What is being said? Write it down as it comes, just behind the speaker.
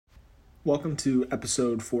Welcome to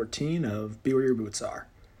episode 14 of Be Where Your Boots Are.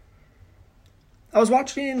 I was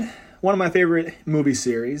watching one of my favorite movie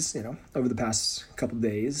series, over the past couple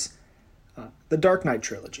days, the Dark Knight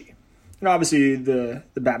trilogy. And obviously the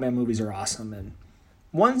Batman movies are awesome, and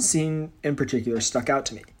one scene in particular stuck out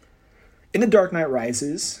to me. In The Dark Knight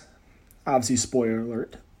Rises, obviously spoiler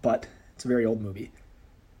alert, but it's a very old movie,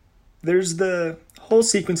 there's the whole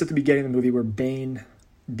sequence at the beginning of the movie where Bane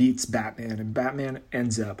beats Batman, and Batman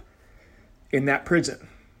ends up in that prison,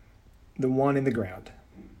 the one in the ground.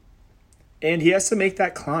 And he has to make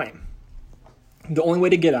that climb. The only way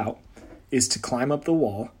to get out is to climb up the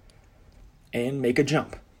wall and make a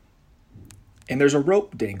jump. And there's a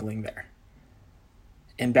rope dangling there.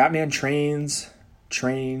 And Batman trains,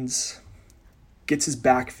 gets his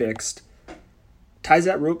back fixed, ties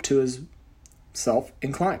that rope to himself,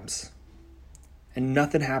 and climbs. And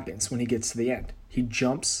nothing happens when he gets to the end. He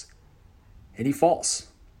jumps and he falls.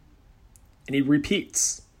 And he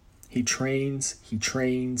repeats. He trains,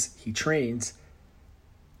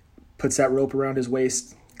 puts that rope around his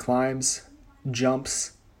waist, climbs,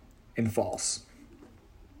 jumps, and falls.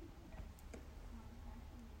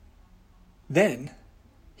 Then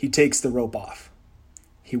he takes the rope off.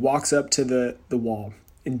 He walks up to the wall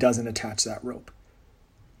and doesn't attach that rope.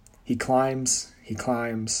 He climbs, he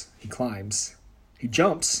jumps,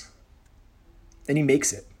 and he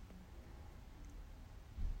makes it.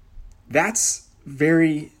 That's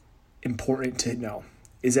very important to know,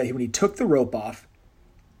 is that when he took the rope off,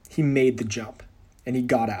 he made the jump and he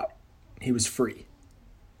got out. He was free.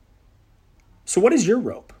 So what is your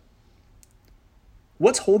rope?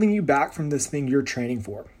 What's holding you back from this thing you're training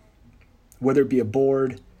for? Whether it be a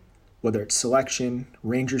board, whether it's selection,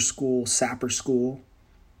 ranger school, sapper school,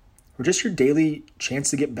 or just your daily chance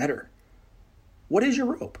to get better. What is your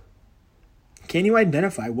rope? Can you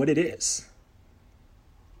identify what it is?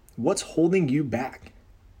 What's holding you back?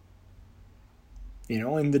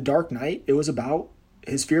 In The Dark Knight, it was about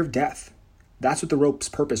his fear of death. That's what the rope's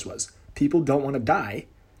purpose was. People don't want to die,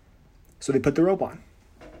 so they put the rope on,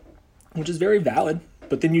 which is very valid,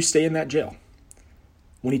 but then you stay in that jail.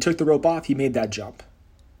 When he took the rope off, he made that jump.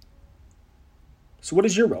 So what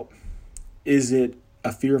is your rope? Is it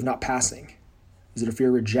a fear of not passing? Is it a fear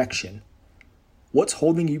of rejection? What's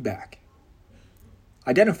holding you back?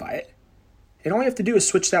 Identify it. And all you have to do is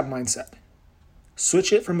switch that mindset.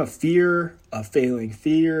 Switch it from a fear of failing,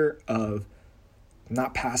 fear of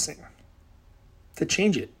not passing, to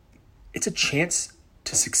change it. It's a chance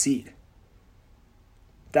to succeed.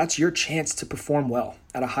 That's your chance to perform well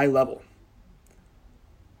at a high level.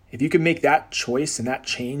 If you can make that choice and that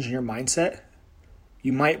change in your mindset,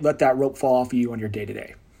 you might let that rope fall off of you on your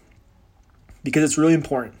day-to-day. Because it's really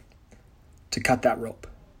important to cut that rope.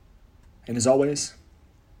 And as always,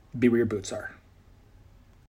 be where your boots are.